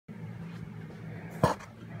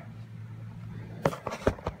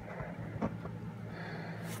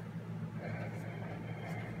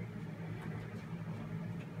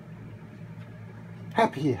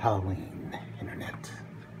Happy Halloween, Internet.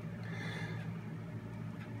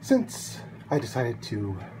 Since I decided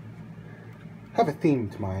to have a theme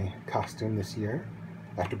to my costume this year,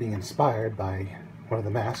 after being inspired by one of the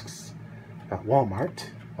masks at Walmart,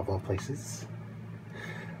 of all places,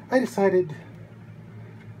 I decided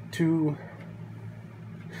to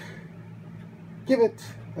give it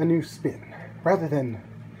a new spin. Rather than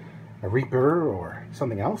a Reaper or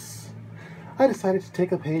something else, I decided to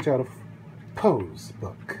take a page out of Poe's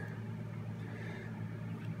book.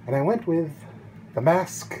 And I went with the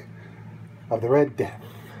Masque of the Red Death.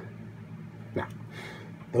 Now,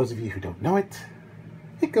 those of you who don't know it,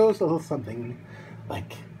 it goes a little something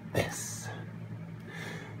like this.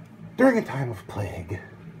 During a time of plague,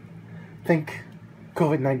 think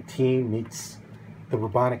COVID-19 meets the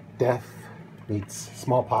bubonic death, meets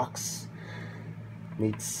smallpox,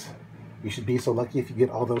 meets you should be so lucky if you get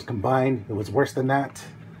all those combined. It was worse than that.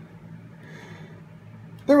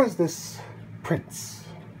 There was this prince,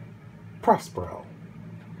 Prospero.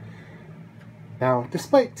 Now,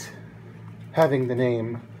 despite having the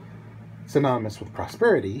name synonymous with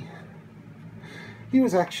prosperity, he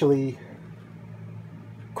was actually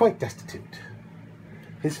quite destitute.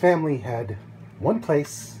 His family had one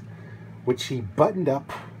place which he buttoned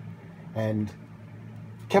up and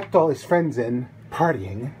kept all his friends in,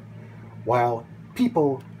 partying, while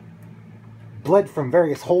people bled from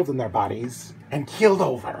various holes in their bodies and keeled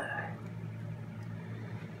over.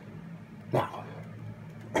 Now,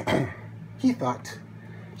 he thought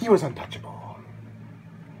he was untouchable,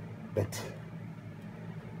 but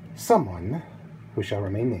someone, who shall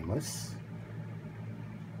remain nameless,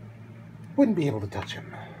 wouldn't be able to touch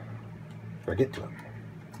him or get to him.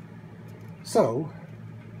 So,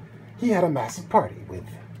 he had a massive party with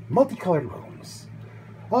multicolored rooms,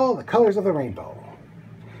 all the colors of the rainbow,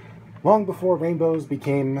 long before rainbows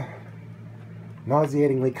became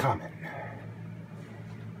nauseatingly common.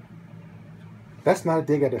 That's not a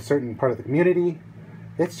dig at a certain part of the community,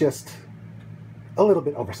 it's just a little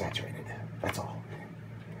bit oversaturated, that's all.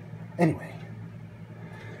 Anyway,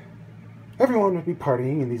 everyone would be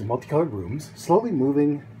partying in these multicolored rooms, slowly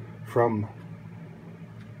moving from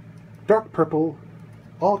dark purple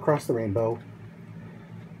all across the rainbow,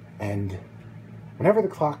 and whenever the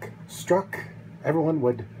clock struck, everyone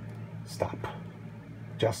would stop.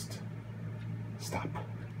 Just stop.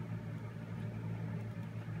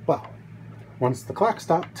 Well, once the clock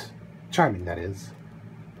stopped chiming, that is,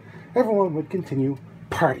 everyone would continue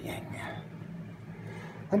partying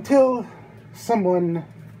until someone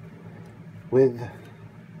with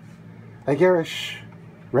a garish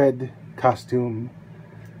red costume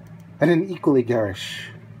and an equally garish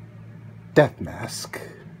death mask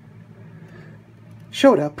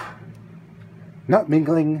showed up, not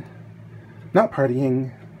mingling, not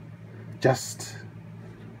partying, just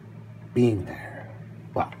being there.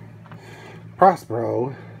 Well,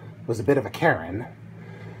 Prospero was a bit of a Karen,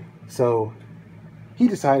 so he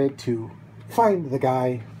decided to find the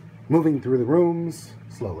guy moving through the rooms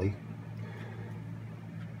slowly.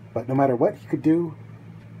 But no matter what he could do,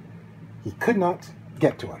 he could not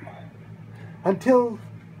get to him until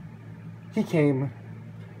he came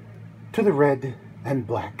to the red and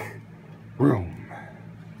black room.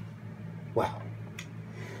 Well,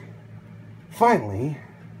 finally,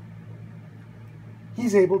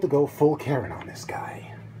 he's able to go full Karen on this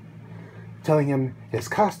guy, telling him his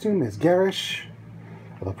costume is garish,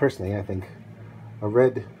 although personally I think a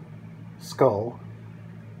red skull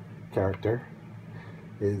character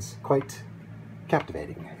is quite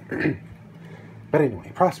captivating. But anyway,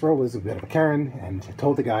 Prospero was a bit of a Karen and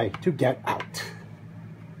told the guy to get out.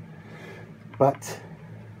 But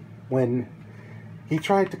when he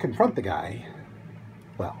tried to confront the guy,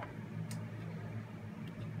 well,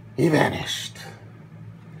 he vanished.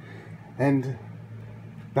 And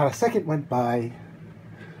not a second went by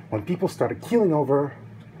when people started keeling over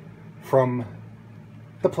from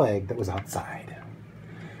the plague that was outside.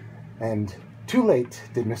 And too late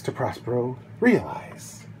did Mr. Prospero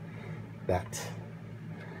realize that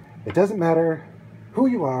it doesn't matter who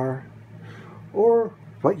you are, or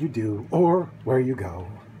what you do, or where you go.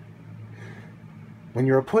 When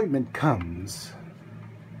your appointment comes,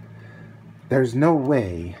 there's no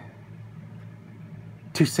way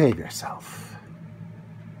to save yourself.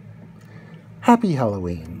 Happy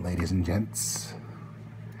Halloween, ladies and gents.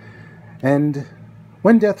 And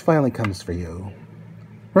when death finally comes for you,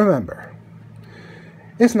 remember,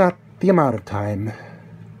 it's not the amount of time,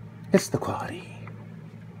 it's the quality.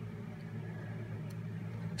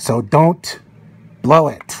 So don't blow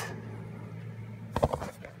it.